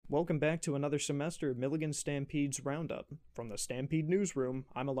Welcome back to another semester of Milligan Stampede's Roundup. From the Stampede newsroom,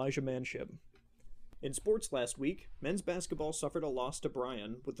 I'm Elijah Manship. In sports last week, men's basketball suffered a loss to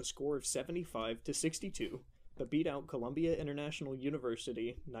Bryan with a score of 75-62, but beat out Columbia International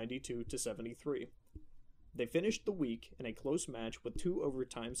University 92-73. They finished the week in a close match with two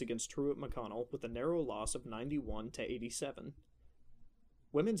overtimes against Truett-McConnell with a narrow loss of 91-87.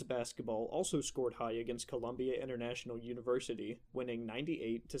 Women's basketball also scored high against Columbia International University, winning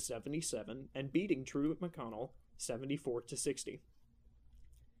 98-77 and beating Truett-McConnell 74-60.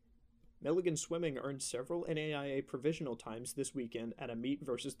 Milligan swimming earned several NAIA provisional times this weekend at a meet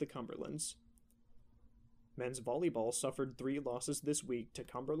versus the Cumberlands. Men's volleyball suffered 3 losses this week to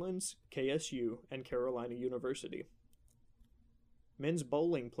Cumberlands, KSU, and Carolina University. Men's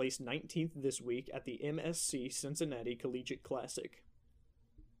bowling placed 19th this week at the MSC Cincinnati Collegiate Classic.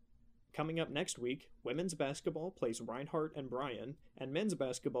 Coming up next week, women's basketball plays Reinhardt and Bryan, and men's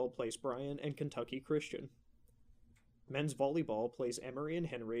basketball plays Bryan and Kentucky Christian. Men's volleyball plays Emory and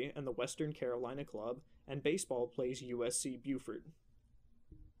Henry and the Western Carolina Club, and baseball plays USC Beaufort.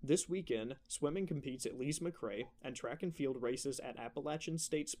 This weekend, swimming competes at Lees-McRae, and track and field races at Appalachian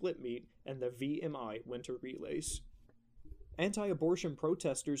State Split Meet and the VMI Winter Relays. Anti-abortion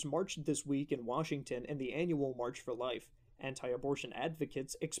protesters marched this week in Washington in the annual March for Life. Anti-abortion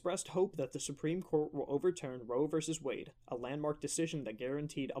advocates expressed hope that the Supreme Court will overturn Roe v. Wade, a landmark decision that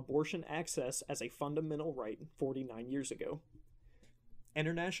guaranteed abortion access as a fundamental right 49 years ago.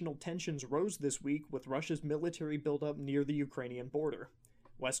 International tensions rose this week with Russia's military buildup near the Ukrainian border.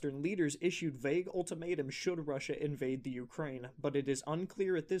 Western leaders issued vague ultimatums should Russia invade the Ukraine, but it is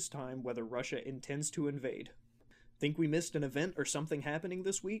unclear at this time whether Russia intends to invade. Think we missed an event or something happening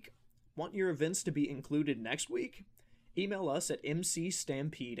this week? Want your events to be included next week? Email us at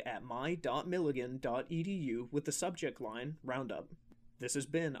mcstampede@my.milligan.edu with the subject line Roundup. This has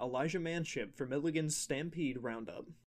been Elijah Manship for Milligan's Stampede Roundup.